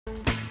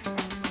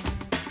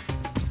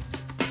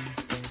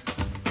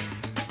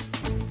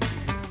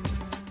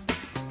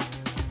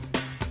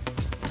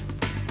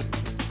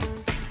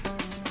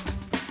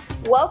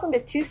Welcome to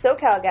Two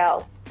SoCal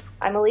Gals.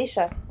 I'm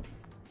Alicia.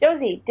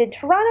 Josie, did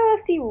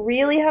Toronto FC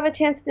really have a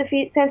chance to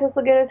defeat Santos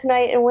Laguna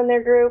tonight and win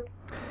their group?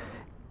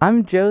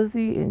 I'm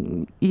Josie,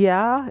 and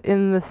yeah,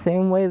 in the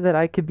same way that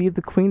I could be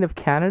the Queen of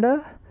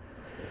Canada.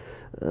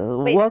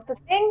 Wait, Well, that's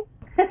a thing?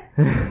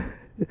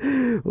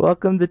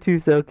 welcome to Two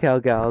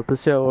SoCal Gals, the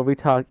show where we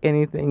talk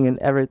anything and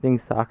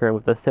everything soccer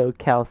with a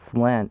SoCal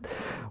slant.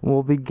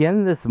 We'll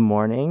begin this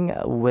morning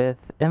with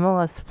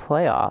MLS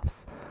playoffs.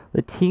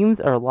 The teams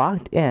are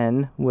locked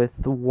in with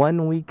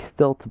 1 week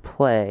still to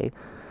play.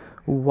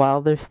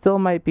 While there still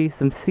might be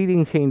some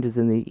seeding changes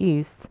in the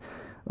East,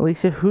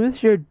 Alicia,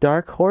 who's your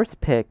dark horse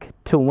pick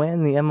to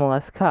win the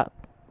MLS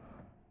Cup?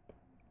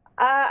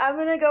 I'm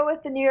going to go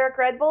with the New York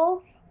Red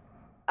Bulls.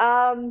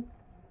 Um,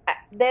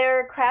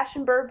 their crash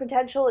and burn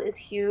potential is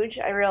huge,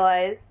 I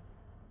realize.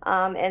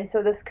 And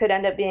so this could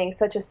end up being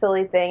such a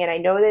silly thing. And I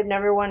know they've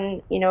never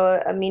won,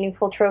 a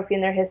meaningful trophy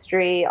in their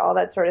history, all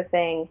that sort of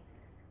thing.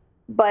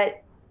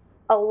 But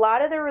a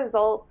lot of the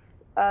results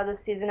this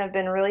season have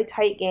been really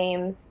tight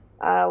games,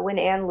 win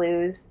and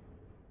lose.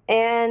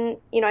 And,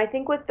 I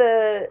think with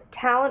the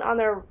talent on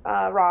their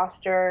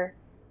roster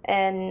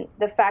and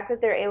the fact that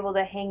they're able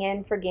to hang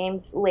in for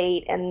games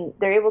late and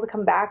they're able to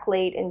come back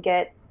late and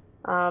get,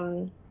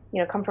 come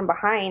from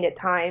behind at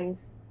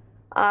times,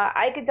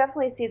 I could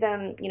definitely see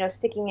them,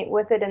 sticking it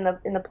with it in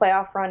the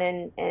playoff run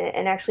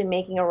and actually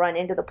making a run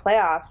into the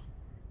playoffs,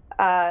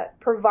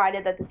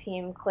 provided that the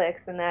team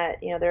clicks and that,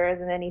 there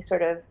isn't any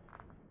sort of,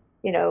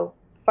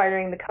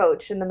 firing the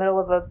coach in the middle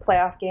of a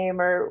playoff game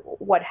or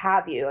what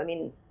have you. I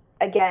mean,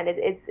 again,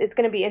 it's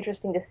going to be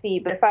interesting to see.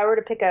 But if I were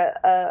to pick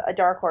a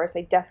dark horse,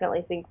 I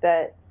definitely think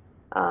that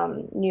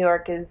New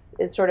York is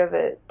sort of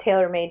a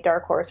tailor-made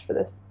dark horse for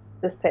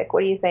this pick.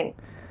 What do you think?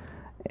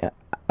 Yeah,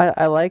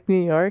 I like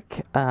New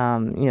York.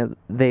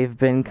 They've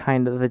been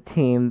kind of a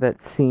team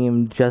that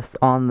seemed just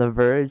on the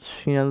verge,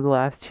 the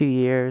last 2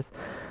 years.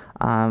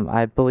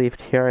 I believe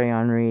Thierry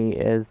Henry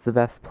is the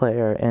best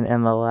player in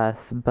MLS,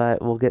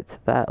 but we'll get to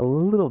that a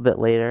little bit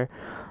later.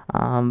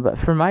 But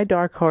for my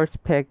dark horse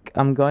pick,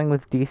 I'm going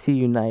with DC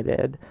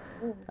United.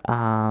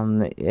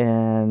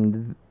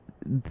 And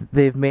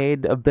they've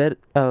made a bit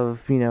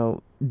of,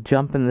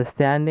 jump in the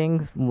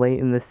standings late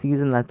in the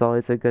season. That's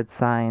always a good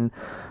sign.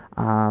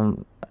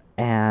 Um,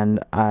 and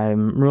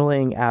I'm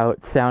ruling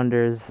out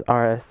Sounders,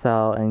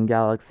 RSL, and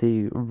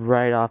Galaxy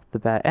right off the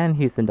bat, and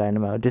Houston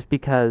Dynamo, just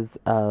because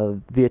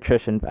of the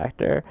attrition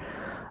factor.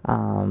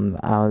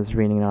 I was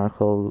reading an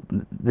article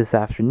this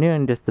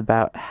afternoon just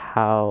about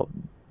how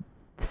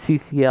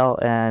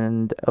CCL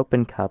and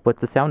Open Cup, which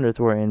the Sounders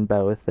were in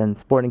both, and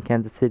Sporting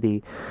Kansas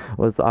City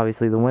was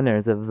obviously the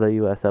winners of the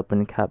U.S.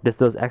 Open Cup. Just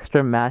those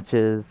extra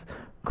matches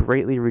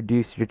greatly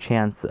reduce your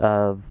chance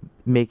of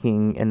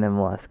making an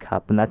MLS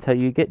Cup, and that's how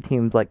you get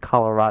teams like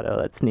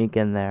Colorado that sneak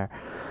in there.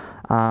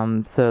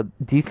 So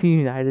DC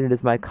United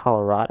is my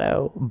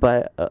Colorado,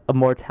 but a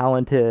more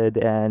talented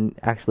and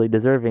actually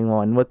deserving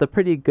one with a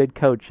pretty good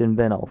coach in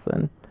Ben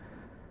Olsen.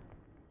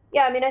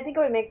 Yeah, I mean, I think it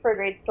would make for a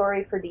great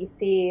story for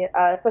DC,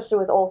 especially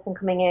with Olsen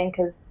coming in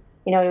because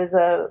he was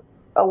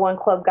a one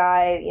club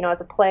guy,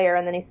 as a player,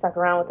 and then he stuck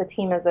around with the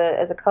team as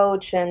a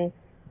coach. And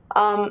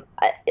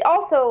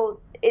also,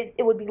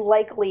 it would be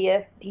likely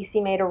if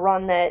DC made a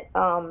run that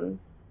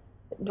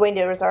Dwayne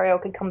De Rosario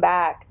could come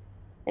back,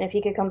 and if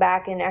he could come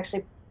back and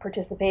actually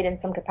participate in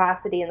some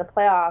capacity in the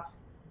playoffs,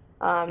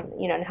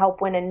 and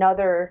help win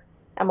another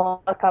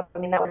MLS Cup. I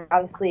mean, that would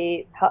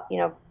obviously help,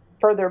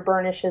 further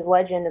burnish his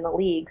legend in the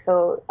league.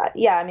 So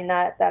yeah, I mean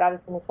that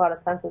obviously makes a lot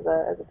of sense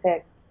as a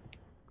pick.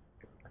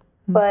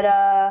 But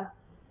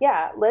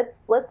yeah, let's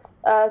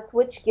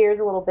switch gears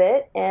a little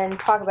bit and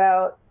talk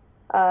about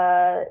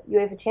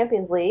UEFA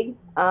Champions League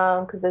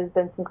because there's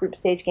been some group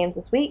stage games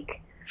this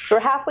week. We're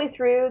halfway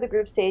through the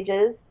group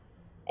stages,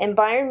 and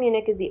Bayern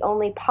Munich is the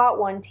only pot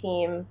one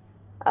team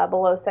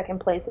below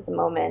second place at the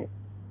moment.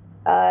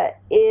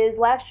 Is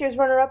last year's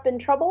runner-up in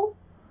trouble?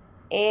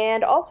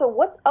 And also,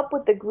 what's up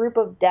with the group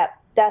of death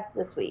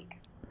this week?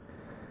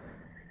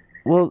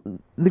 Well,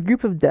 the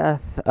group of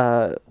death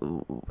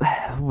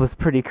was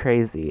pretty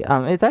crazy.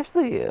 It's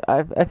actually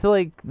I feel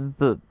like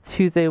the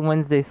Tuesday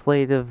Wednesday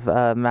slate of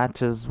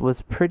matches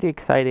was pretty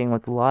exciting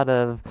with a lot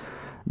of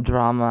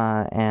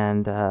drama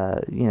and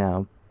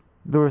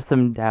there was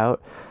some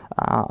doubt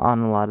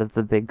on a lot of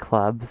the big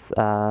clubs.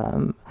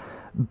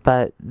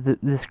 But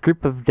this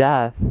group of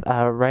death,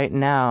 right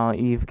now,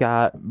 you've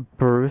got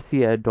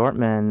Borussia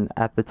Dortmund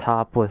at the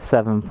top with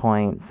 7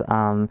 points,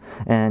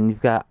 and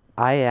you've got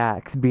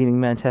Ajax beating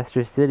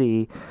Manchester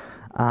City,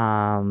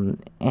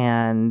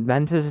 and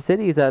Manchester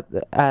City is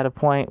at a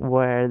point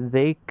where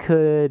they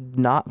could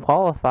not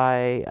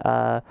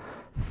qualify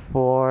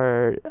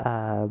for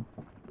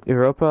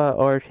Europa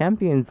or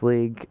Champions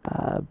League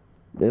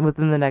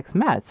within the next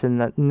match,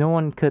 and that no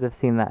one could have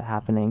seen that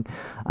happening.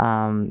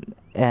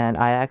 And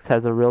Ajax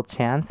has a real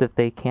chance if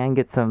they can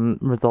get some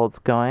results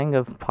going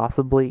of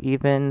possibly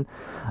even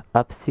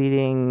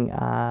upseeding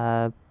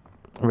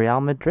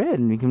Real Madrid,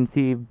 and you can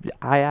see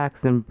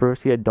Ajax and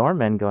Borussia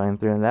Dortmund going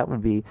through, and that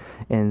would be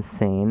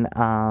insane.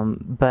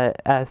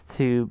 But as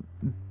to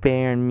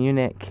Bayern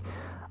Munich,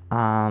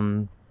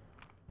 um,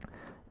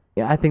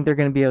 yeah, I think they're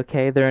going to be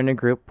okay. They're in a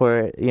group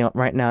where,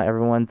 right now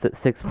everyone's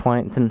at 6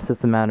 points, and it's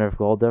just a matter of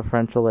goal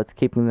differential that's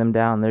keeping them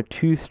down. They're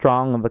too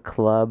strong of a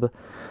club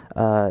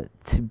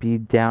to be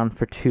down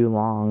for too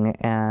long,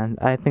 and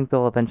I think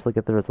they'll eventually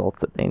get the results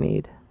that they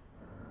need.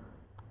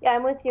 Yeah,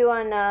 I'm with you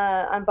on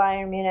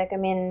Bayern Munich. I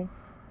mean,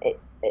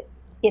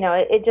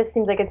 it just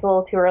seems like it's a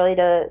little too early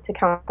to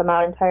count them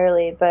out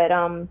entirely. But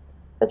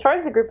as far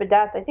as the group of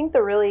death, I think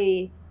the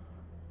really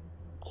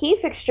key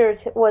fixture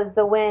was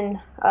the win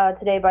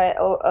today by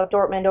of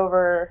Dortmund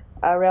over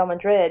Real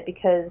Madrid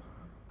because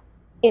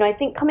I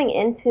think coming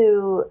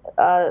into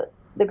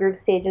the group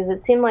stages,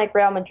 it seemed like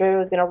Real Madrid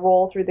was going to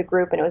roll through the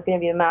group, and it was going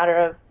to be a matter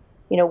of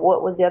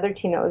what was the other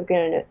team that was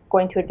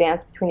going to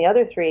advance between the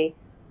other three.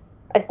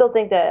 I still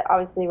think that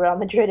obviously Real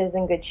Madrid is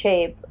in good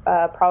shape,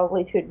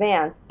 probably to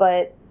advance,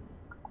 but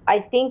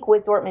I think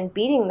with Dortmund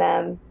beating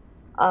them,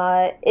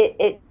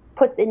 it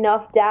puts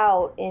enough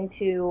doubt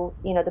into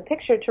the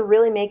picture to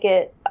really make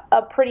it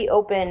a pretty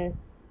open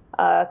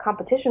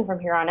competition from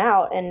here on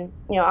out. And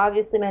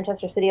obviously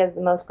Manchester City has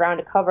the most ground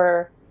to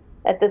cover.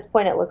 At this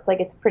point, it looks like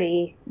it's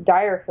pretty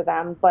dire for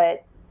them.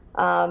 But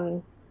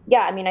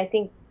yeah, I mean, I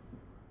think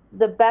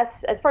the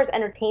best as far as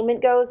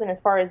entertainment goes, and as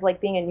far as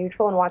like being a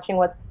neutral and watching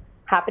what's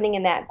happening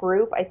in that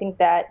group, I think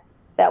that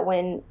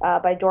win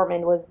by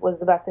Dortmund was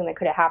the best thing that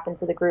could have happened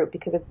to the group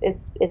because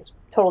it's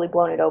totally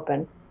blown it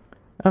open.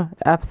 Oh,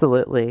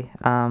 absolutely.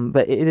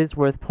 But it is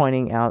worth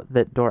pointing out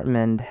that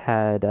Dortmund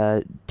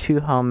had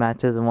two home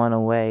matches and one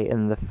away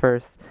in the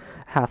first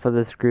half of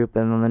this group,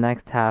 and in the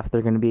next half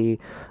they're going to be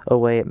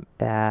away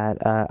at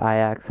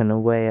Ajax and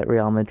away at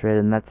Real Madrid,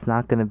 and that's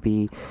not going to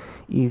be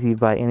easy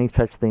by any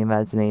stretch of the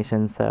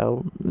imagination.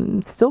 So,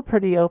 still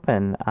pretty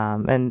open,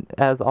 and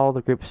as all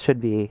the groups should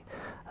be.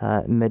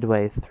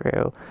 Midway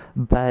through,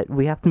 but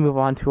we have to move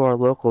on to our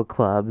local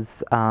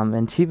clubs.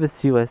 And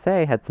Chivas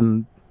USA had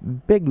some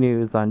big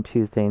news on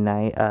Tuesday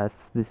night.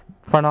 This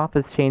front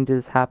office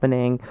changes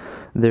happening.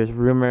 There's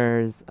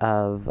rumors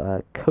of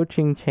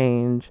coaching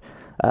change.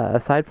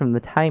 Aside from the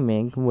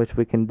timing, which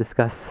we can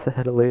discuss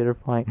at a later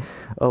point,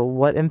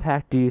 what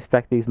impact do you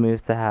expect these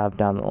moves to have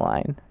down the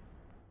line?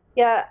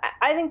 Yeah,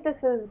 I think this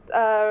is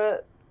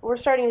we're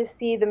starting to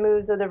see the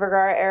moves of the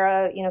Vergara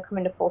era, come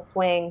into full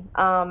swing.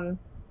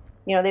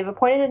 They've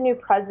appointed a new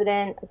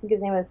president. I think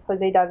his name is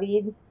Jose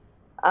David.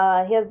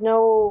 He has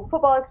no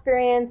football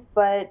experience,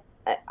 but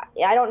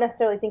I don't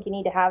necessarily think you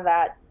need to have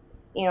that,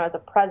 as a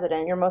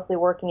president. You're mostly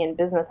working in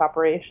business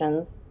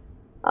operations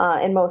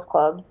in most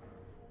clubs.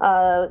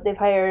 They've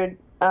hired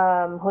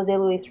Jose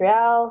Luis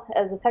Real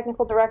as a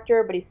technical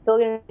director, but he's still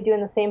going to be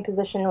doing the same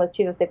position with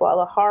Chivas de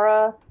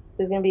Guadalajara.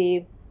 So he's going to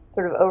be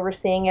sort of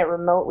overseeing it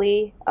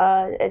remotely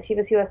at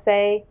Chivas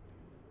USA.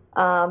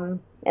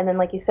 And then,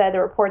 like you said, the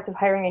reports of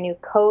hiring a new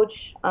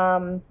coach,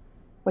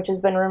 which has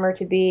been rumored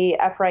to be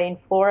Efrain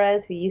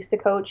Flores, who used to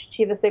coach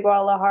Chivas de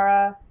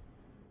Guadalajara.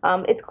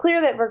 It's clear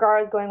that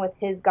Vergara is going with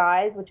his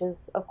guys, which is,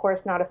 of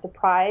course, not a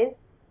surprise.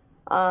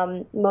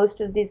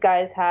 Most of these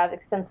guys have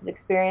extensive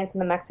experience in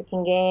the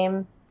Mexican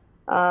game.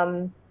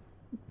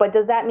 But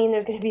does that mean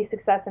there's going to be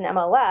success in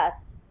MLS?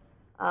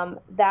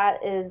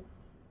 That is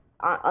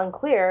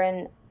unclear.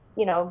 And,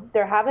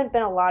 there haven't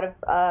been a lot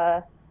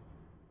of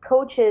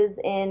coaches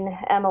in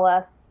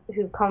MLS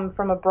who've come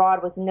from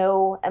abroad with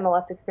no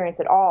MLS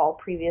experience at all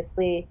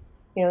previously,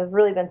 have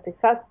really been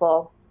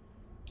successful.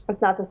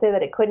 It's not to say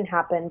that it couldn't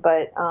happen,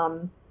 but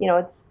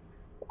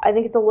I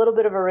think it's a little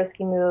bit of a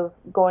risky move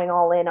going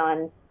all in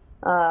on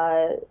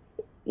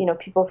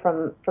people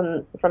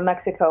from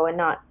Mexico and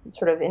not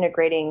sort of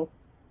integrating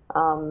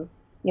some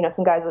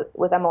guys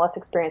with MLS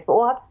experience. But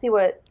we'll have to see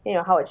what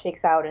how it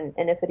shakes out and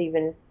if it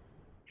even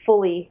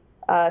fully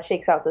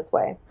shakes out this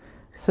way.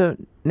 So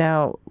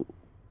now,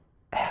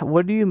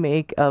 what do you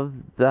make of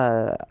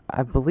the?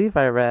 I believe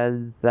I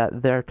read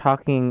that they're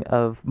talking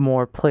of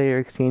more player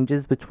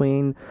exchanges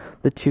between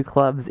the two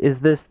clubs. Is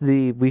this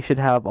the "we should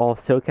have all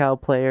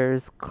SoCal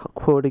players"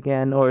 quote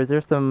again, or is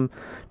there some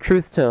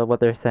truth to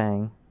what they're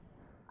saying?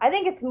 I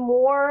think it's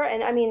more,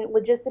 and I mean,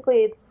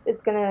 logistically,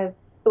 it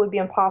would be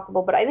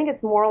impossible, but I think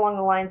it's more along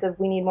the lines of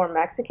we need more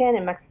Mexican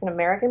and Mexican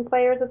American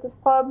players at this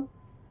club.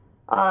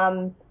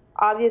 Um,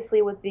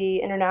 Obviously, with the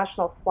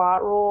international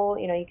slot rule,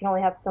 you can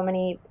only have so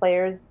many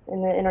players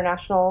in the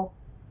international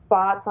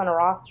spots on a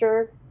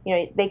roster.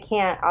 They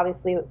can't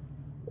obviously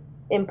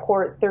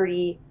import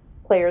 30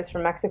 players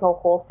from Mexico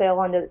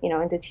wholesale into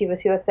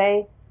Chivas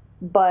USA,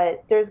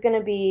 but there's going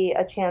to be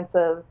a chance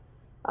of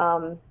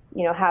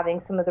having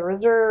some of the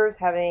reserves,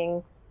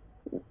 having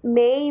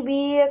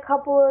maybe a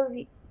couple of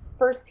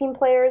first team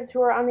players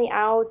who are on the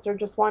outs or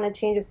just want to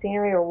change of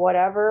scenery or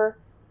whatever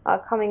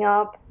coming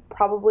up.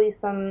 Probably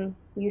some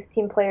youth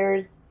team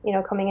players,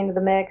 coming into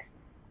the mix.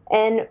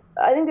 And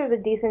I think there's a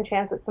decent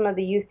chance that some of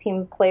the youth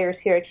team players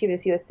here at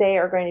Chivas USA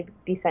are going to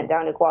be sent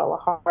down to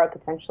Guadalajara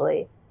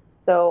potentially.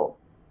 So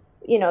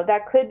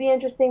that could be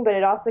interesting, but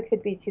it also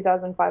could be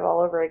 2005 all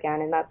over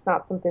again, and that's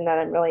not something that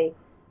I'm really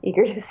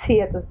eager to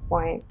see at this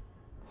point.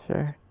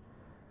 Sure.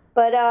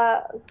 But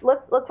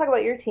let's talk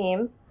about your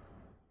team.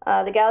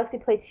 The Galaxy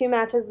play two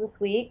matches this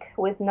week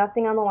with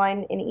nothing on the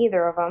line in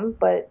either of them,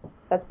 but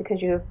that's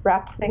because you've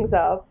wrapped things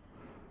up.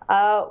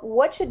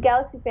 What should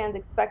Galaxy fans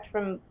expect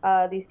from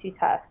these two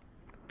tests?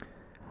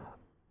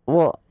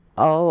 Well,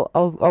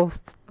 I'll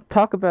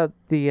talk about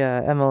the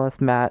MLS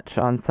match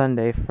on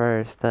Sunday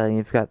first.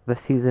 You've got the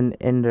season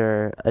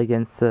ender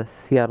against the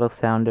Seattle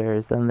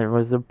Sounders, and there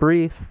was a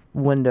brief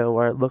window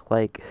where it looked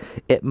like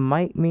it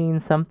might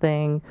mean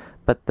something,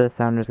 but the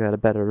Sounders got a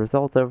better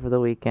result over the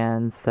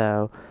weekend.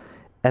 So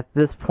at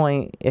this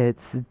point,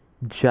 it's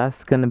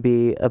just going to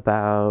be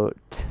about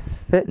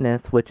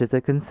fitness, which is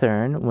a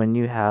concern when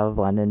you have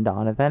Landon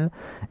Donovan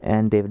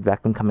and David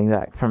Beckham coming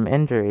back from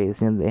injuries.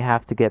 They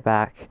have to get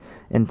back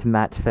into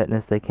match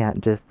fitness. They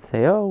can't just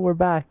say, "Oh, we're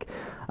back."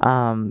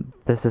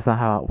 This is not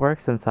how it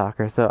works in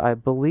soccer. So I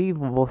believe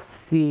we'll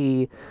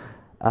see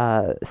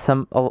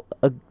some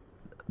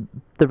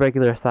the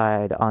regular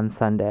side on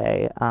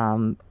Sunday.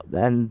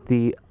 And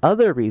the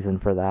other reason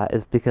for that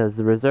is because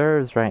the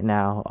reserves right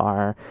now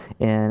are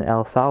in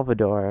El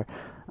Salvador,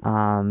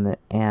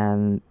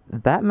 and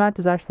that match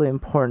is actually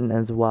important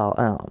as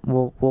well.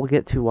 We'll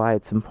get to why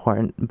it's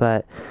important,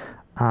 but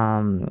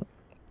um,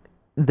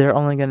 they're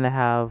only going to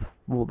have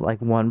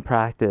like one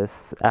practice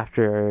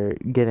after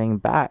getting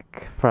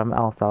back from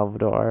El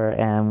Salvador,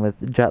 and with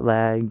jet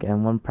lag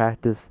and one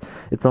practice,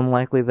 it's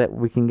unlikely that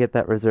we can get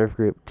that reserve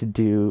group to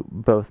do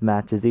both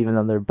matches, even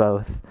though they're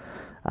both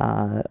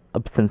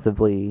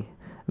ostensibly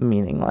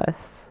meaningless.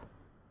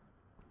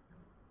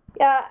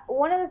 Yeah,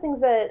 one of the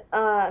things that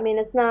I mean,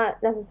 it's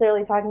not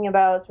necessarily talking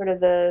about sort of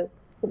the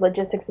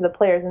logistics of the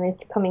players in these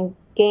coming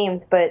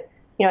games, but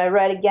I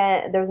read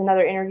again. There was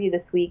another interview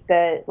this week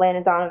that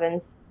Landon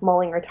Donovan's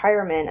mulling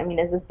retirement. I mean,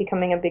 is this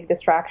becoming a big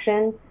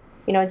distraction?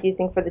 Do you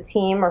think for the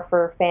team or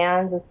for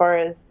fans, as far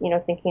as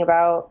thinking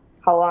about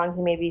how long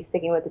he may be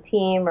sticking with the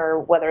team, or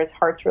whether his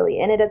heart's really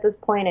in it at this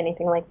point,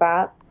 anything like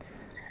that?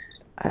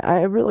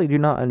 I really do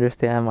not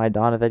understand why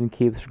Donovan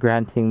keeps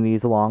granting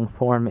these long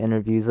form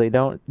interviews. They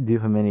don't do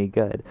him any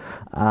good.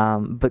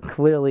 But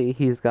clearly,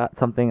 he's got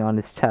something on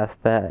his chest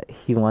that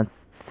he wants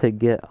to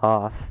get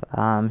off.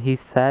 He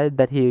said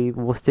that he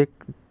will stick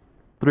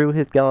through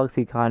his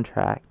Galaxy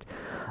contract.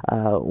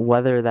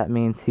 Whether that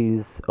means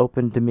he's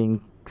open to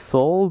being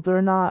sold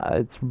or not,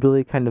 it's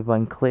really kind of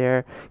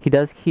unclear. He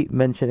does keep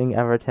mentioning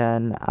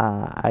Everton.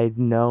 I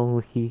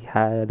know he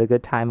had a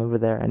good time over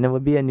there, and it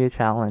would be a new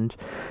challenge.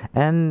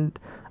 And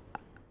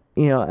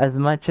as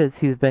much as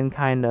he's been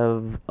kind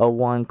of a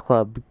one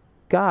club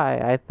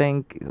guy, I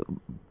think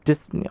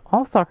just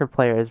all soccer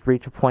players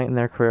reach a point in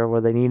their career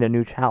where they need a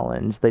new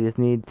challenge. They just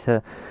need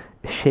to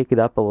shake it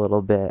up a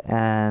little bit,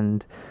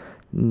 and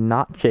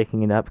not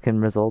shaking it up can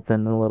result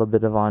in a little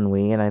bit of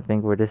ennui. And I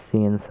think we're just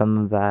seeing some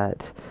of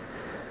that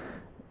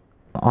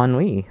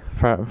ennui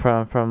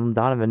from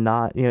Donovan.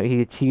 Not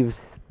he achieved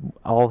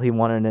all he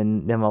wanted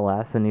in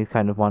MLS, and he's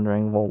kind of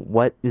wondering, well,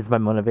 what is my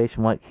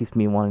motivation? What keeps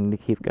me wanting to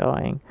keep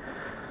going?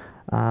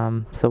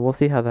 So we'll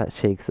see how that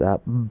shakes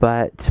up.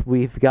 But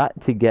we've got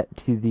to get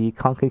to the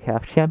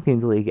CONCACAF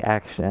Champions League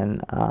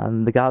action.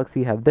 The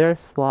Galaxy have their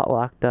slot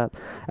locked up,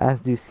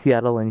 as do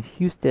Seattle and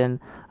Houston.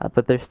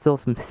 But there's still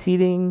some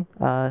seeding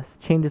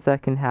changes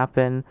that can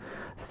happen.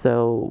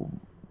 So,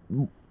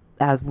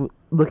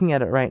 looking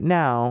at it right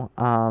now,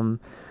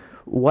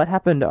 what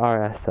happened to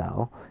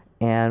RSL?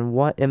 And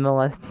what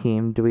MLS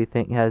team do we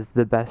think has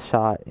the best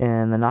shot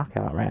in the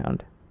knockout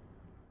round?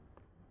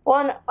 Well,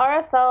 in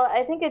RSL,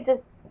 I think it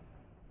just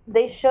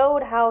they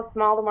showed how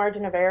small the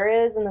margin of error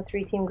is in the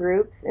three-team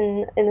groups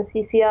in the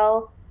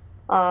CCL.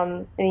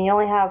 I mean, you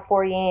only have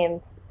four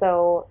games,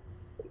 so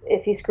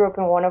if you screw up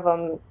in one of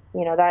them,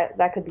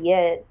 that could be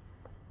it.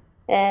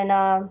 And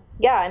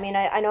yeah, I mean,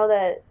 I know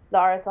that the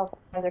RSL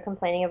fans are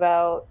complaining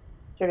about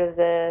sort of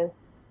the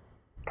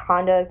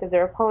conduct of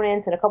their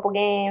opponents in a couple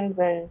games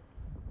and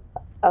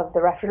of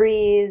the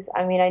referees.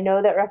 I mean, I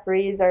know that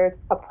referees are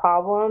a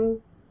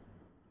problem,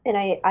 and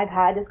I've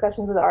had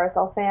discussions with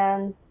RSL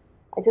fans.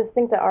 I just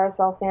think that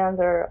RSL fans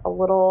are a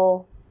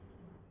little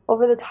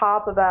over the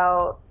top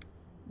about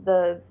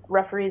the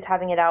referees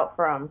having it out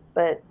for them,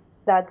 but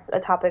that's a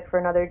topic for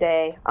another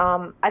day.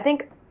 I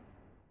think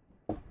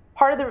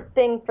part of the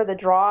thing for the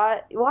draw,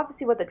 we'll have to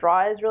see what the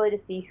draw is really to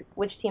see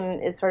which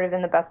team is sort of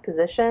in the best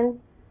position.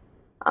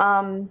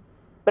 Um,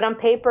 but on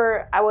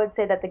paper, I would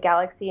say that the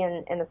Galaxy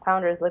and the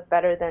Sounders look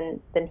better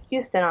than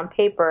Houston on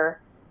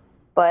paper.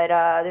 But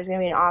there's going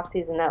to be an off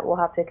season that we'll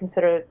have to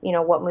consider,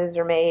 what moves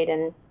are made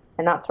and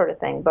that sort of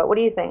thing. But what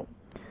do you think?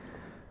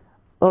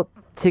 Well,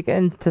 to get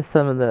into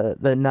some of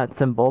the nuts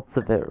and bolts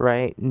of it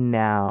right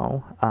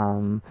now,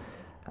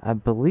 I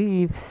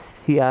believe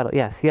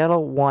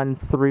Seattle won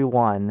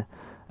 3-1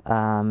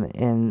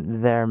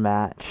 in their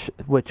match,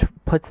 which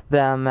puts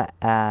them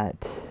at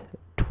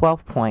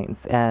 12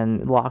 points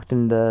and locked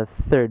into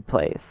third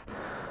place.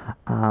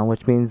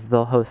 which means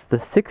they'll host the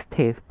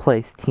 16th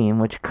place team,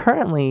 which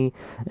currently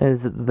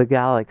is the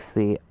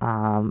Galaxy.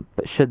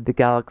 But should the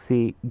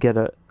Galaxy get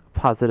a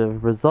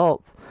positive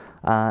result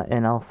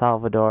in El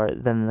Salvador,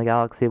 then the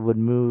Galaxy would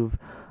move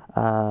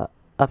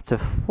up to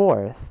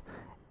fourth,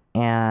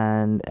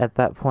 and at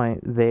that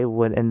point they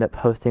would end up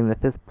hosting the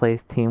fifth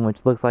place team, which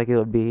looks like it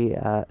would be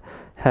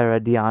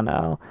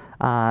Herediano.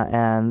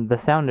 And the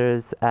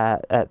Sounders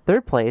at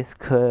third place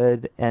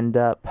could end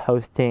up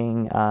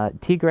hosting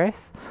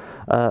Tigres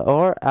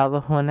or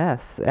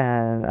Alajuelense,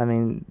 and I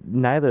mean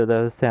neither of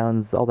those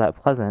sounds all that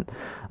pleasant.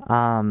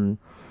 Um,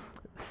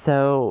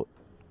 so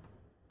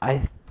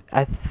I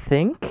I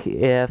think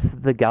if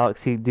the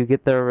Galaxy do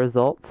get their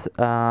results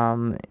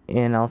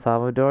in El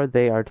Salvador,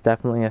 they are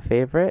definitely a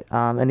favorite.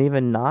 And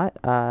even not,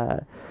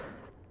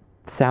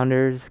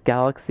 Sounders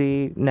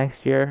Galaxy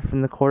next year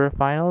from the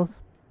quarterfinals,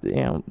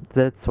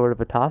 that's sort of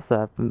a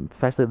toss-up,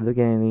 especially at the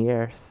beginning of the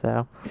year.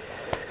 So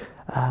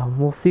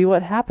we'll see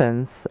what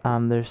happens.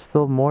 There's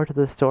still more to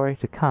the story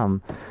to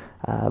come.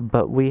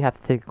 But we have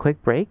to take a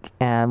quick break,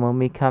 and when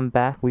we come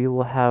back, we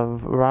will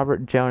have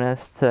Robert Jonas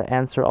to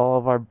answer all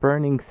of our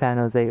burning San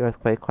Jose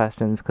earthquake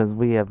questions, because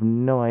we have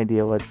no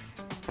idea what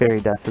fairy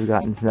dust has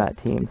gotten to that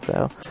team.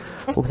 So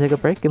we'll take a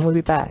break, and we'll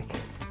be back.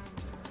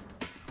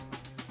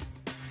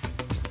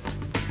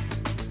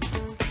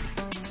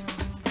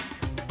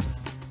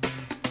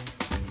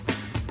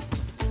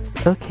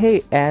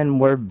 Okay,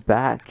 and we're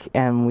back,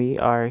 and we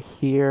are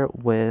here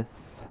with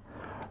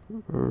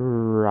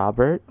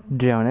Robert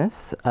Jonas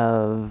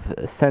of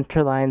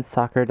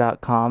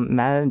CenterlineSoccer.com,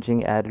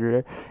 managing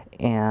editor,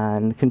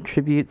 and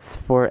contributes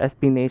for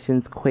SB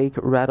Nation's Quake,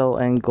 Rattle,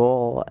 and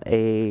Goal,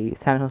 a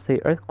San Jose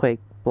earthquake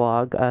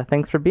blog.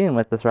 Thanks for being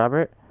with us,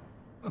 Robert.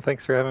 Well,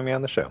 thanks for having me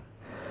on the show.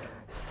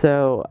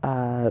 So,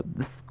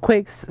 the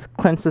Quakes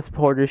clinched the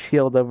Supporters'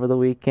 Shield over the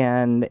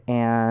weekend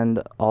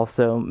and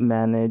also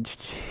managed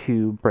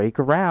to break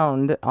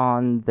ground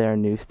on their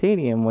new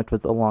stadium, which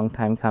was a long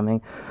time coming.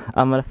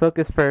 I'm going to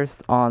focus first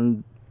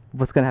on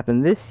what's going to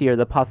happen this year,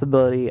 the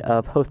possibility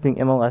of hosting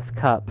MLS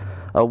Cup.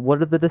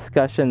 What are the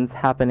discussions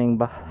happening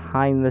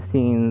behind the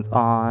scenes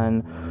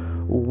on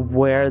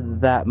where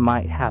that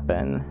might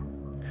happen?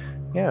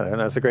 Yeah, and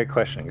that's a great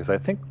question, because I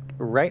think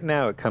right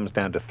now it comes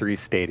down to 3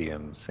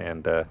 stadiums,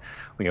 and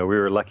we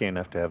were lucky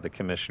enough to have the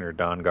commissioner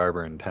Don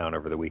Garber in town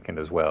over the weekend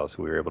as well,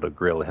 so we were able to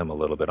grill him a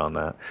little bit on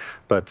that.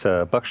 But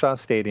Buckshot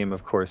Stadium,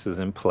 of course, is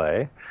in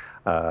play.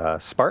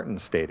 Spartan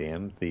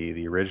Stadium,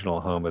 the original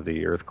home of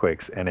the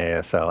Earthquakes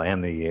NASL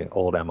and the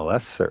old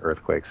MLS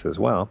Earthquakes as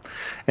well,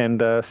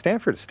 and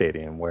Stanford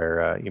Stadium,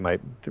 where you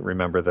might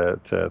remember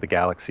that the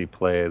Galaxy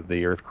played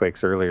the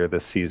Earthquakes earlier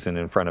this season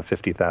in front of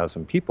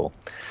 50,000 people.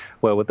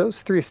 Well, with those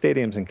 3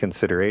 stadiums in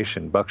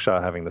consideration,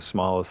 Buckshot having the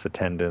smallest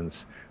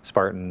attendance,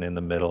 Spartan in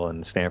the middle,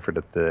 and Stanford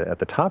at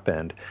the top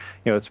end,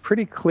 it's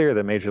pretty clear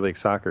that Major League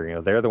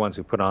Soccer, they're the ones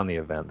who put on the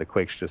event. The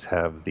Quakes just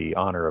have the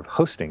honor of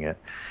hosting it.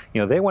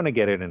 They want to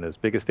get it in as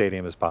big a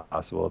stadium as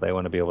possible. They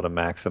want to be able to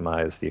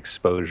maximize the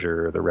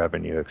exposure, the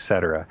revenue,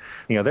 etc.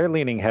 They're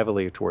leaning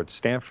heavily towards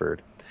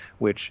Stanford,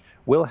 which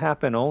will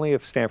happen only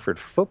if Stanford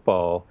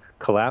football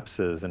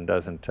collapses and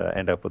doesn't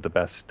end up with the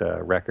best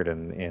record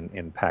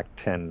in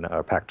Pac-10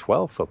 or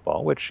Pac-12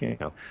 football, which you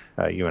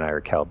and I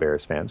are Cal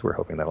Bears fans. We're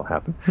hoping that'll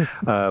happen.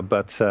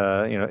 But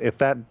if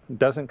that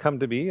doesn't come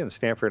to be and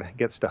Stanford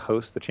gets to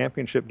host the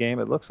championship game,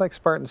 it looks like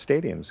Spartan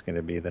Stadium is going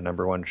to be the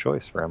number 1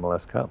 choice for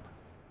MLS Cup.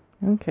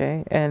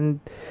 Okay, and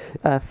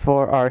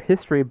for our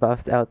history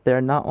buffs out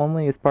there, not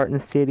only is Spartan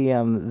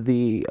Stadium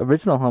the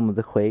original home of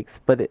the Quakes,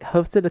 but it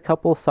hosted a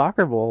couple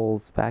soccer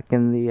bowls back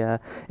in the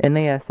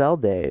NASL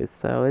days,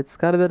 so it's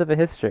got a bit of a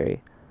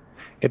history.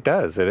 It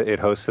does. It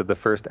hosted the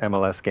first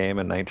MLS game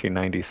in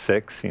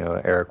 1996.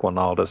 Eric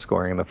Winalda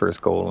scoring the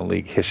first goal in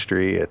league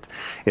history.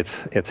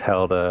 It's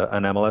held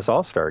an MLS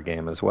All-Star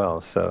game as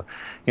well. So,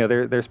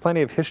 there's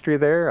plenty of history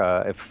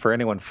there. If for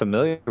anyone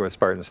familiar with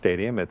Spartan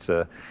Stadium, it's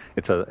a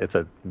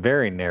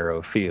very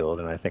narrow field,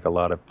 and I think a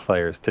lot of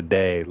players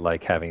today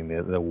like having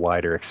the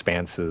wider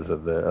expanses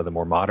of the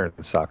more modern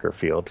soccer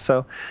field.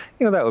 So,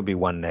 that would be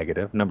one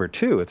negative. Number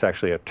 2, it's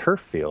actually a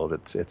turf field.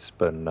 It's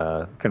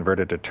been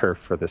converted to turf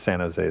for the San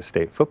Jose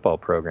State football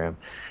program,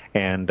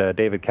 and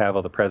David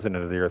Cavill, the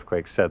president of the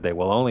Earthquakes, said they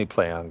will only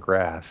play on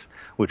grass,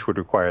 which would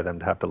require them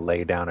to have to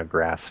lay down a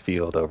grass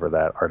field over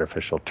that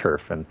artificial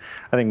turf. And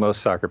I think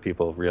most soccer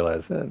people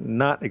realize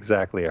not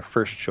exactly a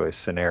first choice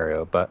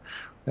scenario, but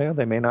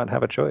they may not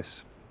have a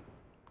choice.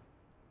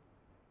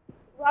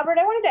 Robert,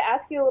 I wanted to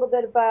ask you a little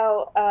bit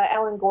about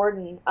Alan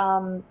Gordon.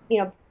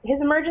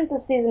 His emergence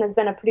this season has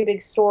been a pretty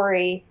big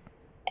story,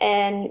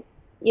 and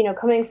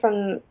coming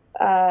from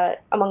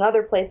among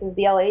other places,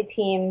 the LA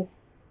teams,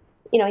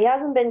 he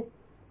hasn't been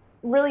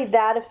really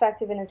that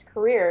effective in his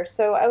career.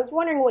 So I was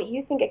wondering what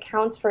you think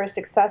accounts for his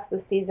success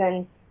this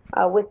season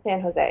with San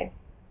Jose.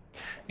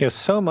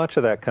 So much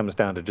of that comes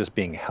down to just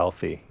being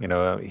healthy.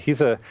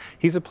 He's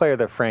a player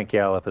that Frank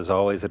Yallop has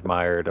always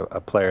admired, a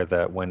player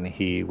that when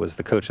he was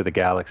the coach of the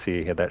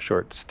Galaxy, he had that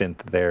short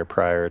stint there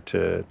prior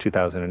to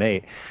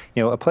 2008.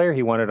 A player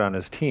he wanted on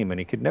his team, and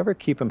he could never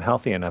keep him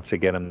healthy enough to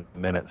get him the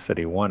minutes that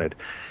he wanted.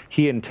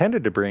 He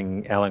intended to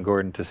bring Alan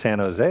Gordon to San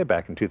Jose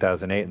back in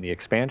 2008 in the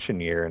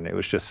expansion year, and it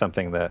was just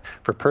something that,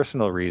 for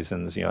personal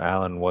reasons,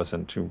 Alan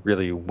wasn't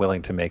really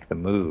willing to make the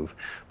move.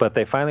 But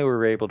they finally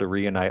were able to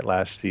reunite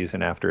last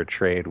season after a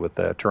trade with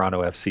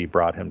Toronto FC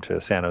brought him to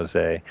San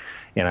Jose,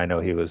 and I know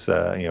he was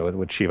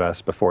with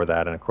Chivas before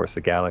that, and of course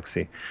the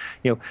Galaxy.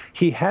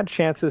 He had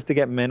chances to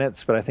get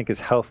minutes, but I think his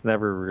health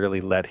never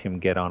really let him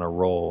get on a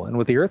roll. And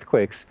with the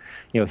Earthquakes,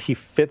 he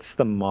fits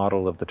the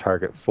model of the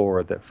target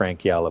forward that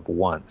Frank Yallop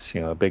wants.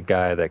 A big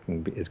guy that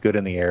is good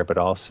in the air, but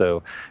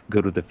also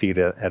good with the feet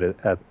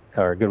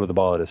or good with the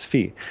ball at his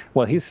feet.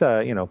 Well, he's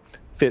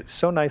fits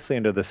so nicely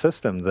into the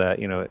system that,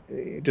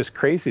 just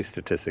crazy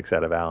statistics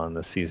out of Allen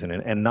this season,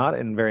 and not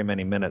in very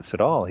many minutes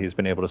at all. He's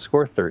been able to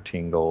score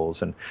 13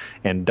 goals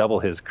and double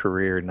his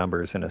career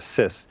numbers in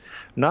assists.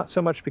 Not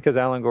so much because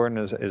Alan Gordon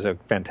is a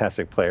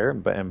fantastic player,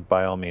 and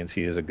by all means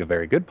he is a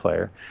very good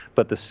player,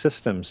 but the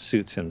system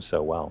suits him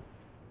so well.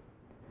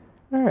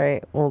 All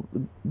right. Well,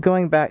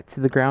 going back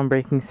to the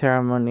groundbreaking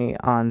ceremony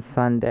on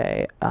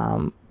Sunday,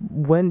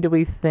 when do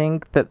we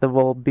think that there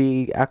will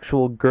be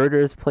actual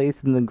girders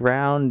placed in the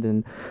ground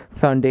and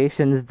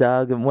foundations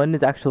dug, and when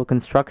is actual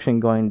construction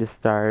going to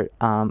start?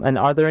 And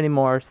are there any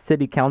more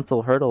city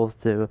council hurdles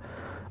to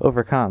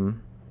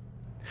overcome?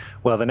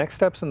 Well, the next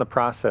steps in the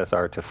process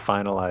are to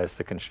finalize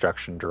the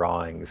construction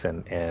drawings,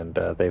 and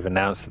they've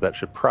announced that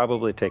should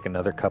probably take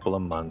another couple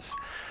of months,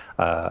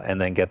 and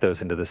then get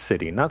those into the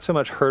city. Not so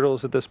much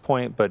hurdles at this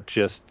point, but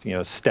just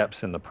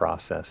steps in the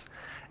process.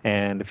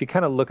 And if you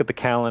kind of look at the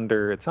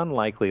calendar, it's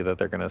unlikely that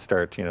they're going to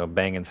start,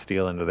 banging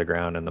steel into the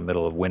ground in the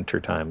middle of winter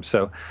time.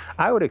 So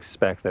I would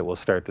expect that we'll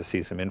start to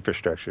see some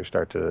infrastructure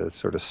start to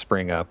sort of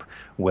spring up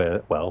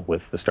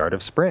with the start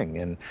of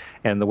spring.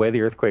 And the way the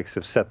Earthquakes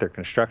have set their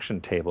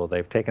construction table,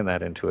 they've taken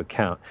that into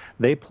account.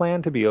 They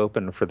plan to be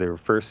open for their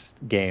first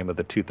game of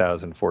the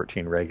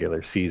 2014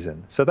 regular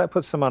season. So that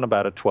puts them on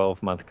about a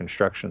 12-month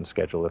construction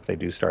schedule if they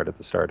do start at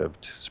the start of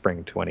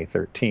spring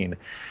 2013.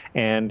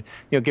 And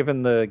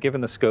given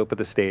the scope of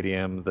the stadium,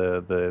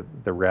 the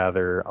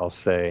rather, I'll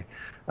say,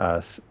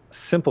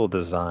 simple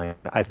design,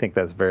 I think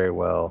that's very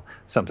well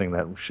something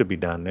that should be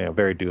done.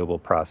 Very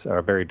doable process,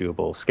 or very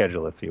doable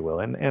schedule, if you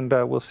will. And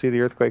we'll see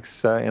the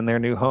Earthquakes in their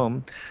new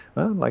home,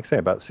 like I say,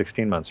 about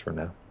 16 months from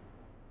now.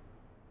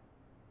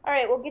 All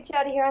right, we'll get you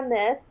out of here on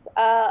this.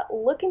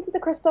 Look into the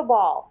crystal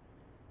ball.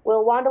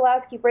 Will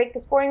Wondolowski break the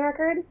scoring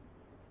record?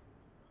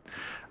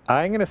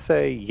 I'm going to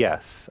say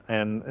yes,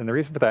 and the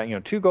reason for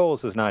that, 2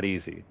 goals is not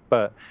easy,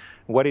 but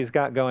what he's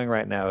got going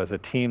right now is a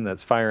team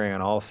that's firing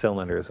on all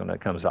cylinders when it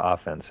comes to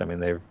offense. I mean,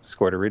 they've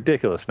scored a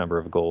ridiculous number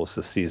of goals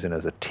this season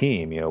as a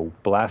team,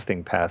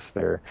 blasting past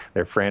their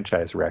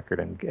franchise record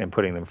and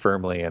putting them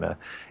firmly in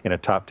a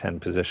top 10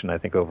 position, I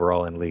think,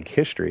 overall in league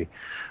history.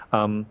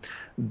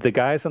 The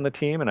guys on the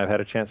team, and I've had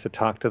a chance to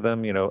talk to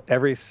them,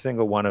 every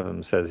single one of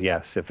them says,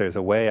 yes, if there's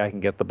a way I can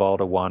get the ball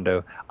to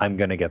Wondo, I'm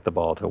going to get the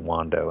ball to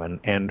Wondo.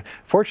 And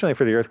fortunately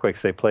for the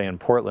Earthquakes, they play in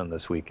Portland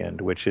this weekend,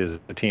 which is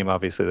the team,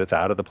 obviously, that's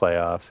out of the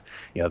playoffs.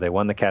 They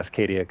won the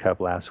Cascadia Cup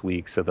last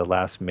week, so the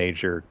last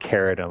major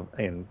carrot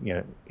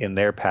in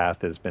their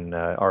path has been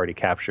already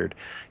captured.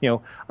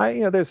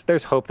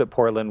 There's hope that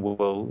Portland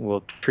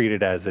will treat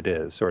it as it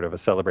is, sort of a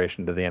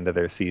celebration to the end of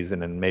their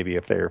season, and maybe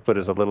if their foot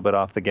is a little bit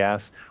off the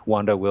gas,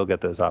 Wondo will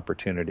get those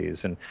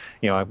opportunities.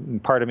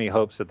 And part of me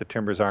hopes that the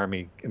Timbers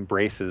Army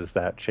embraces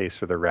that chase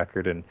for the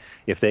record, and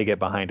if they get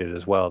behind it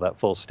as well, that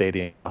full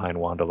stadium behind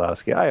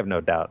Wondolowski, I have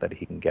no doubt that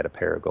he can get a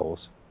pair of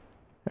goals.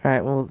 All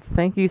right, well,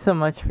 thank you so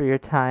much for your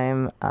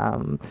time.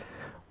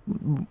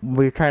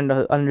 We're trying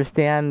to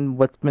understand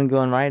what's been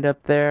going right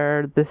up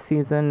there this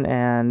season,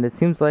 and it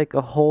seems like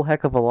a whole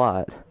heck of a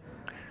lot.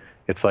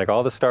 It's like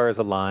all the stars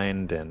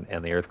aligned,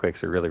 and the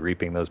Earthquakes are really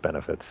reaping those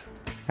benefits.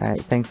 All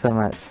right, thanks so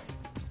much.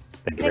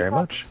 Thank you very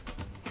much.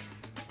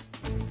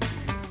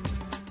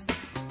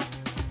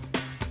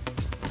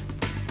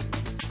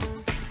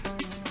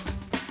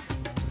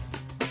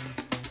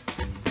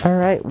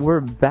 Alright,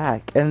 we're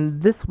back,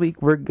 and this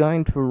week we're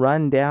going to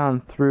run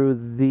down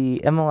through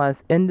the MLS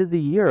End of the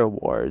Year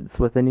Awards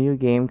with a new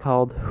game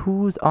called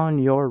Who's on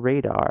Your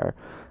Radar?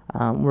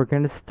 We're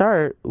going to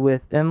start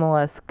with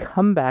MLS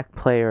Comeback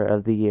Player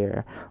of the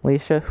Year.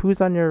 Alicia,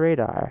 who's on your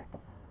radar?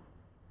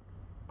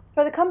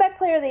 For the Comeback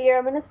Player of the Year,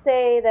 I'm going to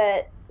say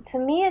that, to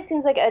me, it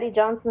seems like Eddie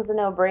Johnson's a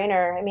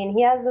no-brainer. I mean,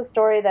 he has the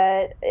story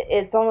that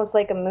it's almost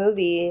like a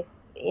movie,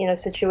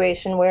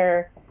 situation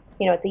where,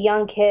 it's a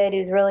young kid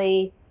who's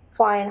really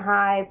flying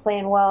high,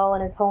 playing well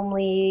in his home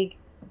league,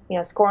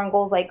 scoring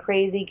goals like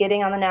crazy,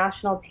 getting on the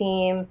national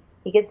team.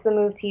 He gets the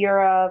move to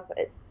Europe.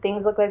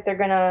 Things look like they're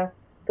going to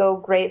go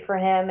great for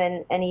him,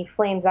 and he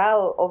flames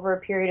out over a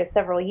period of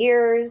several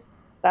years,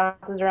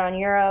 bounces around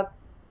Europe.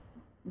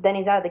 Then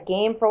he's out of the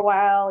game for a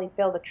while. He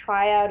fails a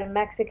tryout in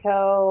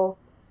Mexico.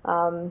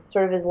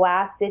 sort of his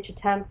last-ditch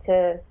attempt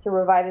to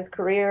revive his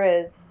career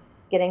is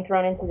getting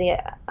thrown into the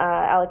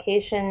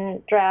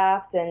allocation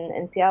draft,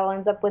 and Seattle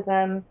ends up with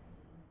him,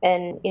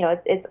 and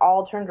it's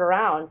all turned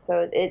around.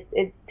 So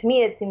it to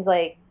me it seems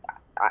like,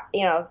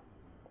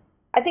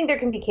 I think there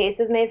can be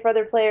cases made for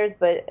other players,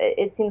 but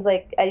it seems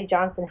like Eddie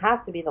Johnson has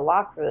to be the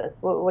lock for this.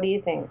 What do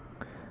you think?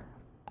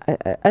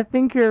 I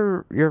think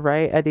you're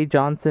right, Eddie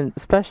Johnson,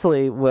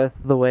 especially with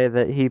the way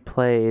that he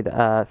played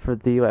for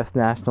the U.S.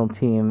 national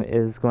team,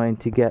 is going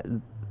to get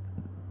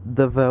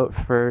the vote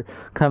for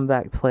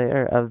comeback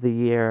player of the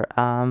year.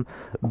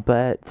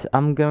 But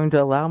I'm going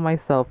to allow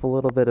myself a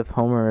little bit of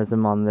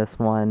homerism on this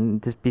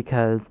one, just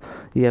because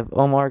you have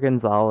Omar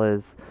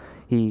Gonzalez.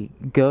 He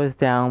goes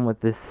down with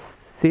this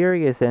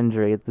serious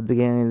injury at the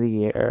beginning of the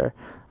year.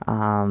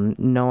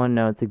 No one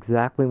knows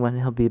exactly when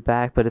he'll be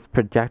back, but it's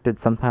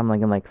projected sometime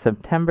like in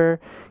September.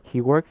 He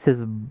works his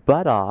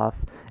butt off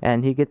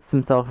and he gets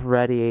himself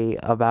ready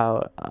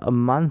about a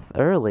month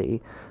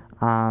early.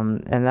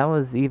 And that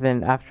was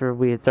even after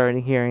we had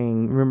started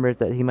hearing rumors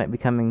that he might be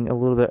coming a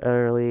little bit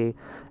early,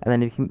 and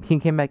then he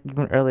came back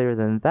even earlier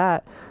than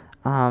that,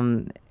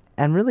 and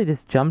really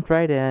just jumped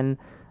right in.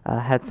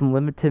 Had some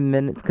limited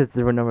minutes because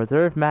there were no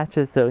reserve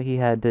matches, so he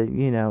had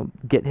to,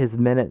 get his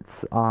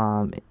minutes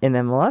in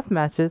MLS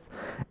matches,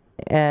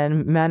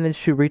 and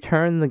managed to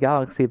return the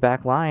Galaxy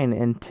back line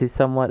into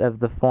somewhat of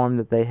the form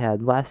that they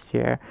had last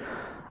year.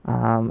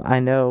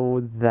 I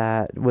know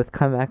that with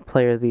comeback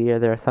player of the year,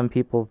 there are some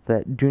people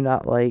that do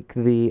not like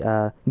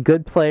the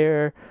good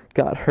player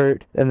got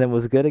hurt and then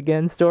was good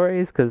again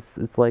stories, because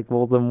it's like,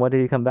 well, then what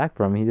did he come back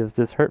from? He was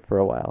just hurt for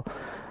a while.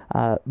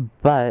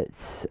 But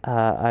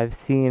I've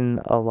seen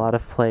a lot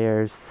of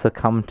players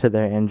succumb to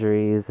their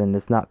injuries and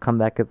just not come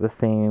back at the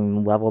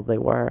same level they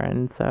were,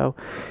 and so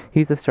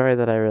he's a story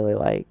that I really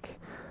like.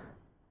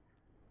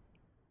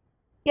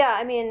 Yeah,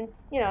 I mean,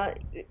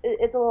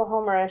 it's a little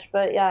homerish,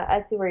 but yeah,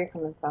 I see where you're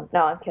coming from.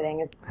 No, I'm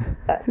kidding.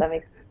 That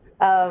makes.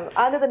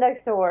 On to the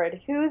next award.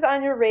 Who's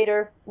on your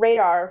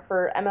radar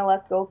for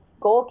MLS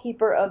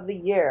goalkeeper of the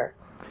year?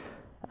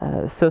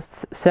 So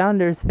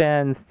Sounders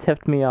fans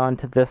tipped me on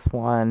to this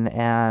one,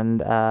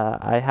 and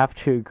I have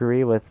to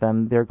agree with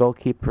them. Their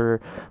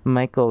goalkeeper,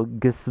 Michael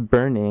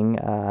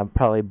Gisberning,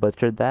 probably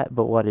butchered that,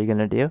 but what are you going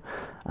to do?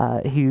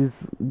 He's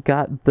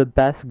got the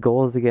best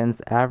goals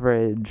against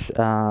average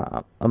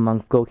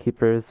amongst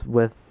goalkeepers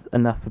with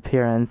enough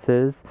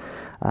appearances.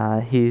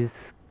 He's,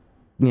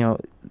 you know,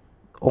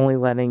 only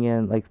letting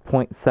in like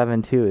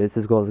 .72 is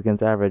his goals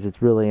against average.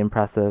 It's really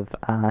impressive.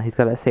 He's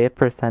got a save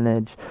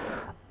percentage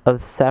of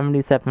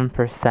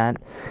 77%.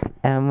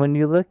 And when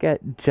you look at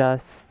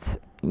just,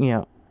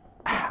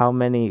 how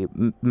many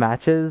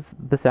matches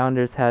the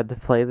Sounders had to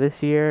play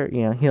this year,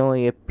 he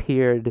only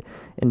appeared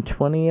in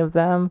 20 of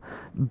them,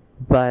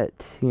 but,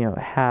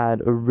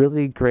 had a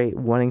really great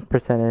winning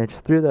percentage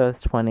through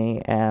those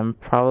 20, and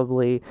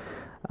probably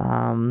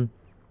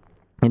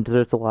he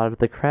deserves a lot of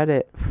the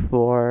credit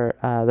for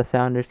the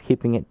Sounders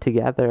keeping it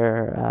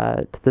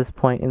together to this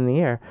point in the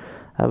year.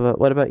 But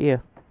what about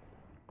you?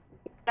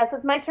 Yeah, so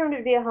it's my turn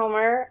to be a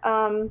homer.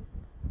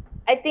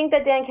 I think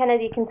that Dan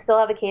Kennedy can still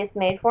have a case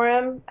made for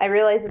him. I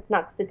realize it's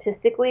not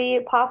statistically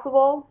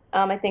possible.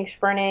 I think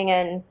Sperning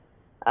and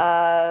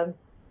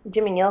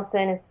Jimmy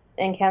Nielsen is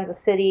in Kansas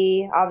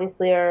City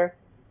obviously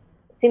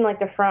seem like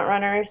the front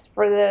runners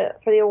for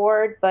the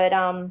award, but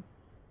Dan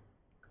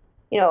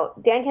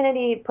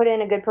Kennedy put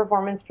in a good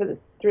performance through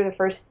the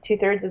first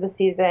 2/3 of the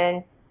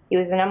season. He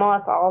was an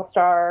MLS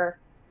All-Star.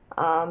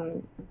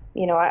 Um,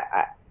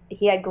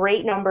 he had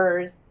great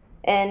numbers,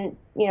 and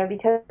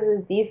because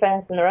his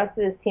defense and the rest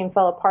of his team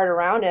fell apart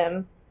around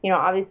him,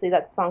 obviously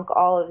that sunk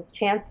all of his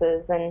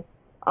chances. And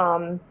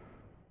I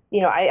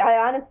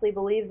honestly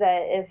believe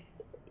that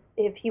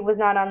if he was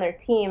not on their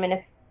team, and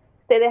if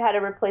say they had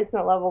a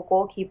replacement level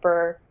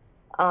goalkeeper,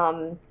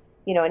 in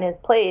his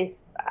place,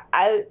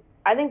 I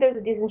think there's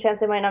a decent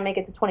chance they might not make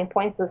it to 20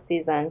 points this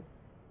season.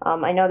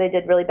 I know they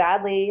did really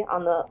badly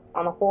on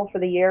the whole for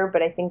the year,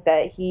 but I think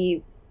that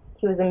he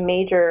was a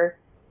major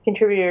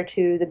contributor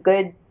to the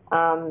good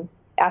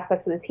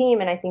aspects of the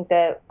team, and I think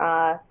that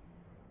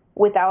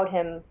without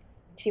him,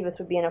 Chivas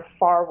would be in a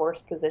far worse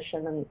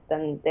position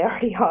than they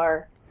already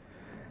are.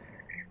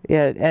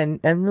 Yeah, and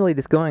really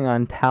just going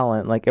on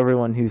talent, like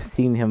everyone who's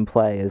seen him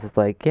play is just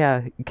like,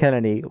 yeah,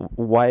 Kennedy,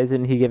 why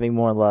isn't he giving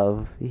more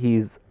love?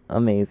 He's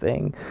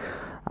amazing.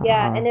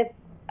 Yeah, and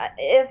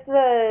if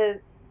the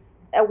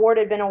award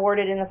had been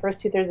awarded in the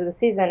first 2/3 of the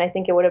season, I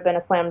think it would have been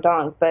a slam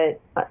dunk. But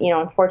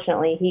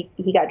unfortunately,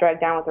 he got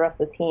dragged down with the rest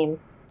of the team.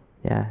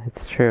 Yeah,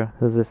 it's true.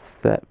 It was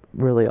just that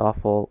really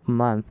awful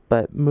month.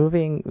 But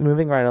moving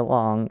right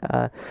along,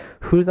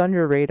 who's on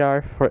your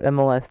radar for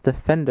MLS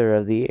Defender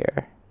of the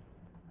Year?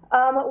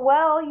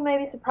 Well, you may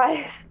be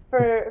surprised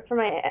for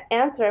my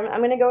answer. I'm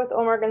going to go with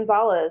Omar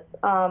Gonzalez.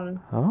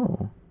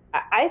 Oh.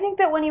 I think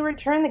that when he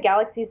returned, the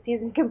Galaxy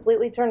season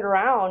completely turned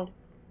around.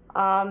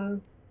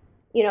 And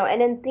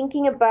in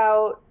thinking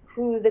about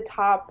who the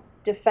top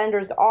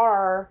defenders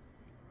are,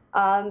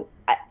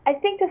 I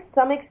think to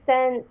some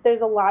extent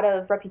there's a lot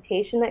of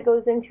reputation that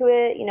goes into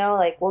it. You know,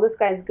 like, well, this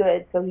guy's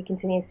good, so he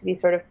continues to be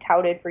sort of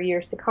touted for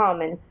years to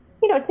come. And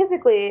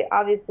typically,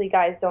 obviously,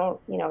 guys don't,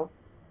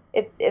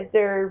 if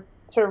they're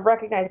sort of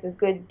recognized as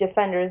good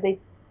defenders, they,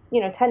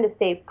 tend to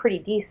stay pretty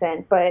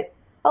decent. But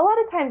a lot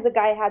of times, a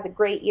guy has a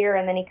great year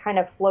and then he kind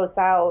of floats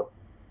out,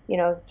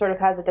 sort of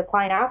has a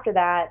decline after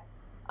that.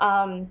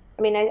 I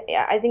mean,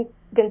 I think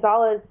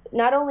Gonzalez,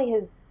 not only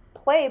his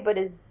play, but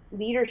his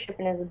leadership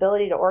and his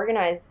ability to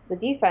organize the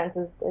defense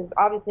has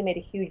obviously made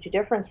a huge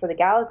difference for the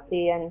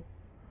Galaxy. And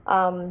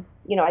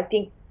I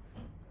think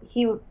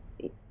he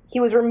he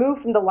was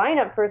removed from the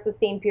lineup for a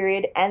sustained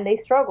period, and they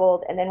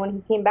struggled. And then when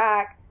he came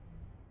back,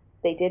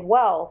 they did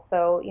well.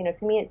 So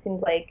to me, it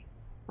seems like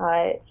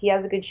he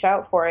has a good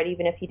shout for it,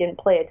 even if he didn't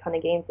play a ton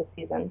of games this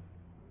season.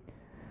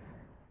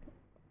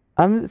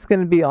 I'm just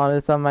gonna be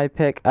honest on my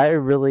pick. I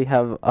really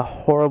have a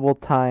horrible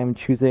time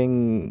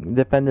choosing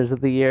defenders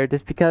of the year,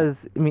 just because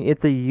I mean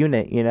it's a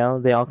unit,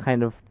 They all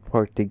kind of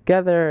work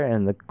together,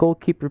 and the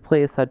goalkeeper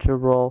plays such a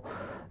role.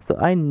 So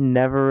I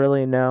never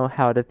really know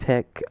how to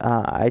pick.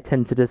 I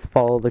tend to just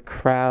follow the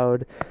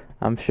crowd.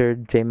 I'm sure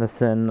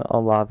Jameson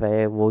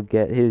Olave will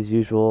get his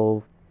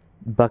usual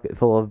bucket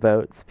full of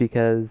votes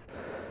because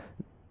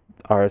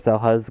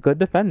RSL has good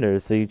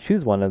defenders, so you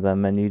choose one of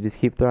them and you just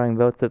keep throwing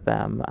votes at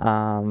them.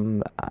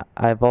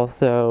 I've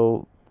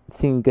also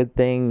seen good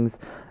things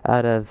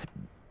out of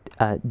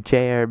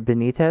Jair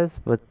Benitez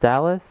with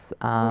Dallas,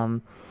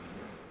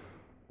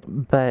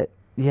 but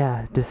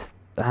yeah, just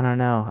I don't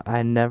know.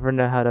 I never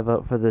know how to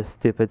vote for this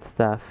stupid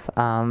stuff.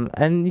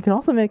 And you can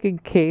also make a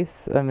case.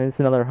 I mean, it's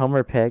another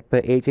homer pick,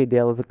 but AJ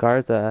De La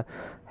Garza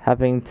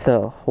having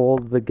to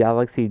hold the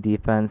Galaxy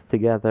defense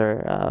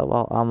together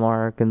while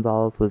Amor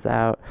Gonzalez was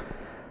out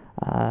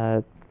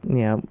uh,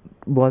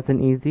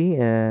 wasn't easy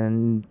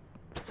and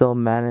still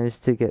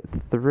managed to get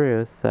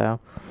through. So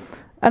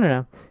I don't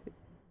know.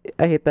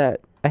 I hate that.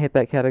 I hate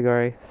that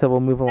category. So we'll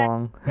move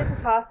along. It's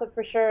a toss up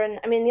for sure. And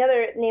I mean, the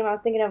other name I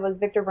was thinking of was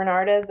Victor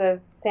Bernardes of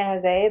San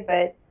Jose,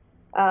 but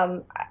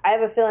I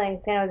have a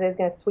feeling San Jose is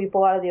going to sweep a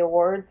lot of the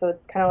awards. So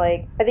it's kind of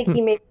like I think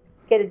he may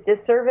get a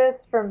disservice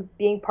from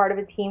being part of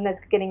a team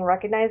that's getting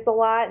recognized a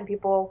lot, and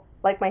people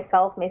like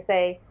myself may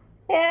say,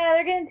 yeah,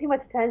 they're getting too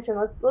much attention.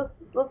 Let's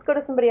go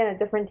to somebody on a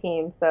different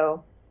team.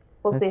 So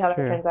we'll see That's how that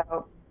true. turns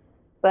out.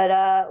 But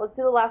let's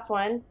do the last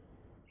one.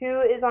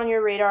 Who is on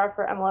your radar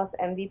for MLS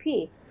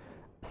MVP?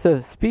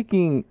 So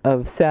speaking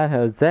of San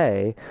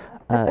Jose,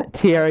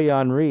 Thierry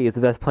Henry is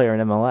the best player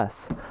in MLS.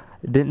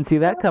 Didn't see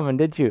that coming,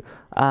 did you?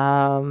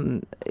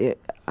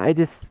 I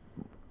just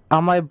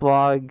on my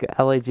blog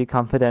LAG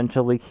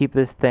Confidential, we keep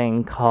this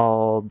thing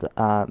called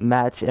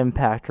Match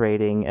Impact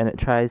Rating, and it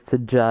tries to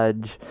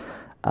judge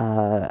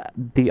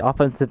the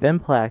offensive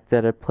impact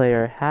that a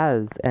player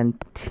has. And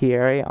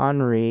Thierry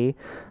Henry,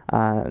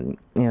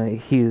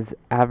 he's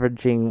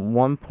averaging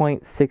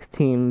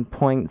 1.16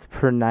 points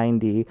per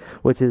 90,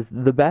 which is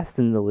the best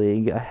in the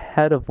league,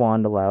 ahead of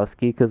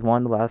Wondolowski, because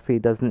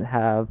Wondolowski doesn't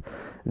have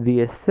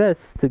the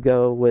assists to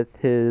go with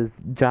his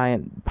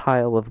giant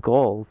pile of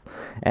goals.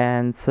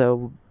 And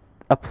so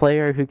a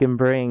player who can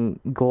bring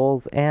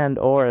goals and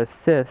or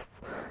assists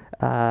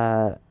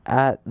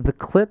at the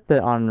clip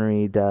that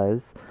Henry does,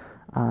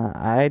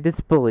 I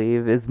just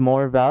believe is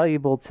more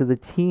valuable to the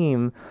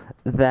team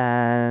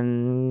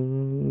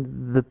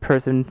than the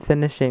person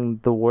finishing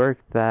the work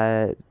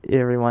that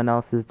everyone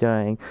else is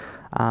doing.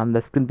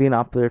 That's going to be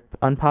an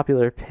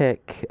unpopular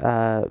pick,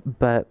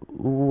 but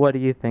what do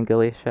you think,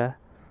 Alicia?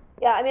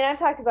 Yeah, I mean, I've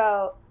talked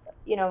about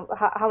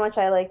how much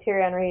I like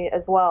Thierry Henry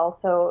as well.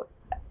 So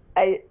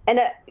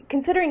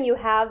considering you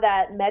have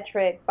that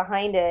metric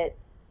behind it,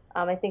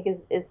 I think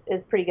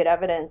is pretty good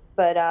evidence.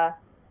 But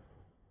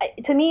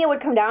to me, it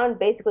would come down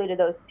basically to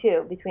those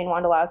two between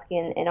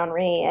Wondolowski and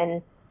Henry.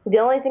 And the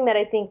only thing that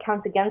I think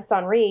counts against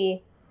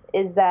Henry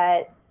is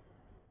that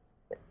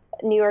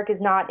New York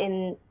is not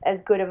in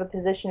as good of a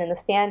position in the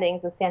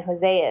standings as San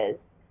Jose is.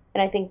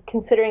 And I think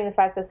considering the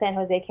fact that San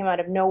Jose came out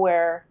of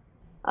nowhere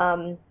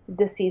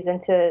this season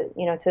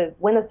to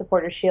win the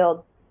Supporters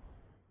Shield,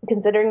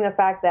 considering the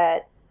fact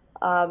that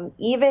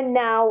even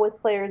now with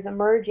players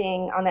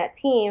emerging on that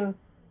team,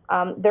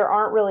 there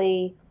aren't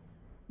really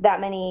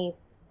that many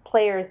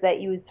players that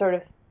you would sort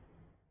of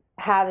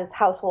have as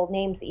household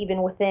names,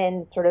 even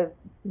within sort of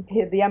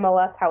the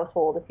MLS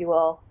household, if you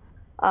will.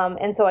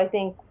 And so I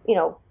think,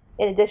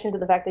 in addition to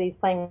the fact that he's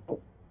playing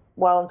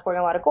well and scoring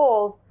a lot of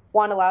goals,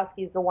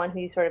 Wondolowski is the one who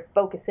you sort of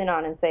focus in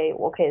on and say,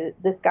 well, okay,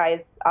 this guy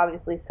is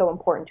obviously so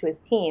important to his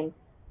team.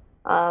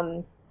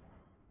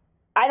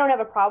 I don't have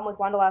a problem with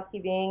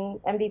Wondolowski being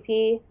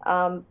MVP,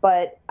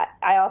 but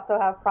I also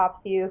have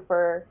props to you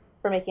for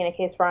making a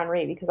case for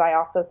Henry, because I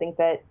also think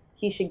that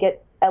he should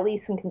get at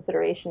least some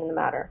consideration in the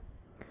matter.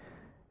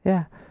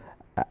 Yeah,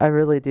 I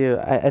really do.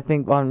 I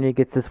think Henry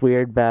gets this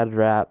weird bad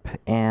rap,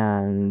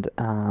 and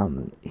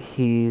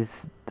he's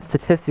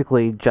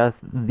statistically just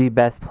the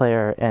best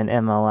player in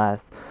MLS.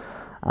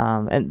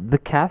 And the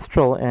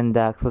Castrol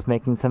Index was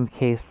making some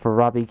case for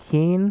Robbie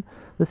Keane,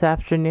 this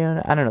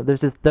afternoon. I don't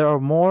know. There are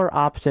more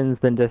options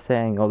than just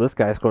saying, "Oh, this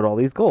guy scored all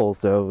these goals."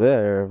 So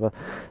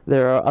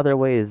there are other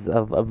ways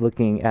of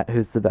looking at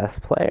who's the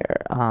best player.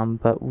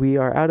 But we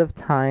are out of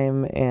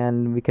time,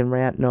 and we can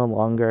rant no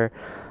longer.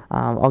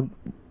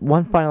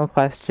 One final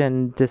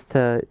question, just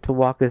to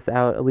walk us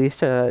out.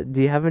 Alicia,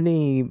 do you have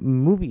any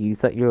movies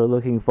that you're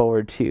looking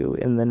forward to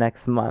in the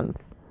next month?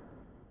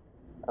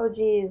 Oh,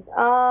 geez.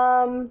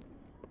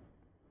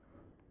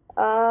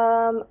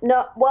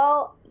 No,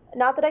 well,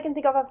 not that I can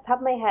think of off the top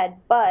of my head,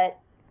 but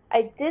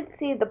I did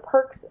see The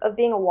Perks of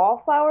Being a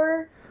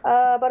Wallflower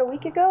about a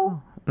week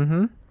ago,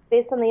 Mm-hmm.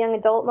 based on the young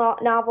adult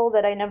novel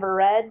that I never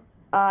read.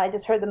 I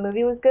just heard the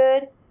movie was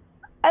good.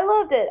 I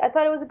loved it. I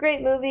thought it was a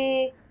great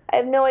movie. I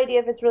have no idea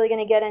if it's really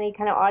going to get any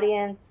kind of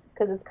audience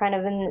because it's kind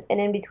of in an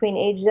in-between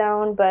age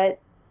zone, but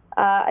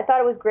I thought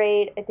it was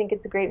great. I think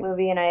it's a great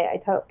movie, and I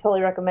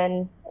totally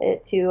recommend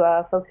it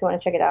to folks who want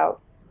to check it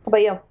out. How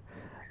about you?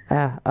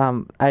 Yeah,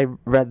 I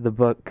read the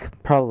book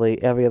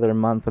probably every other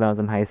month when I was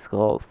in high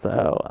school,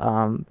 so,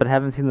 but I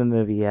haven't seen the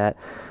movie yet.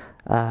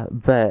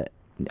 But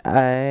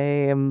I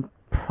am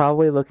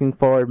probably looking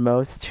forward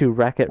most to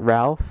Wreck-It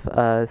Ralph,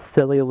 a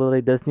silly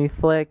little Disney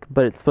flick,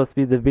 but it's supposed to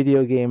be the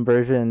video game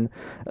version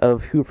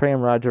of Who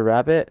Framed Roger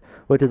Rabbit,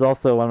 which is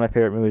also one of my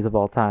favorite movies of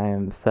all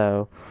time.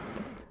 So,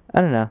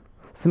 I don't know.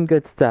 Some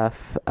good stuff.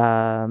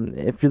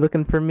 If you're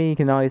looking for me, you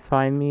can always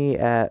find me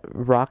at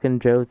Rockin'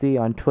 Josie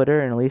on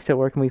Twitter. And Alicia,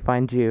 where can we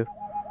find you?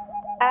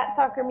 At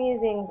Soccer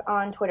Musings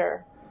on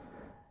Twitter.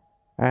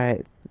 All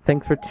right.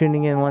 Thanks for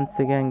tuning in once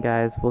again,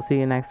 guys. We'll see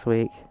you next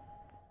week.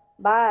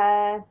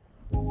 Bye.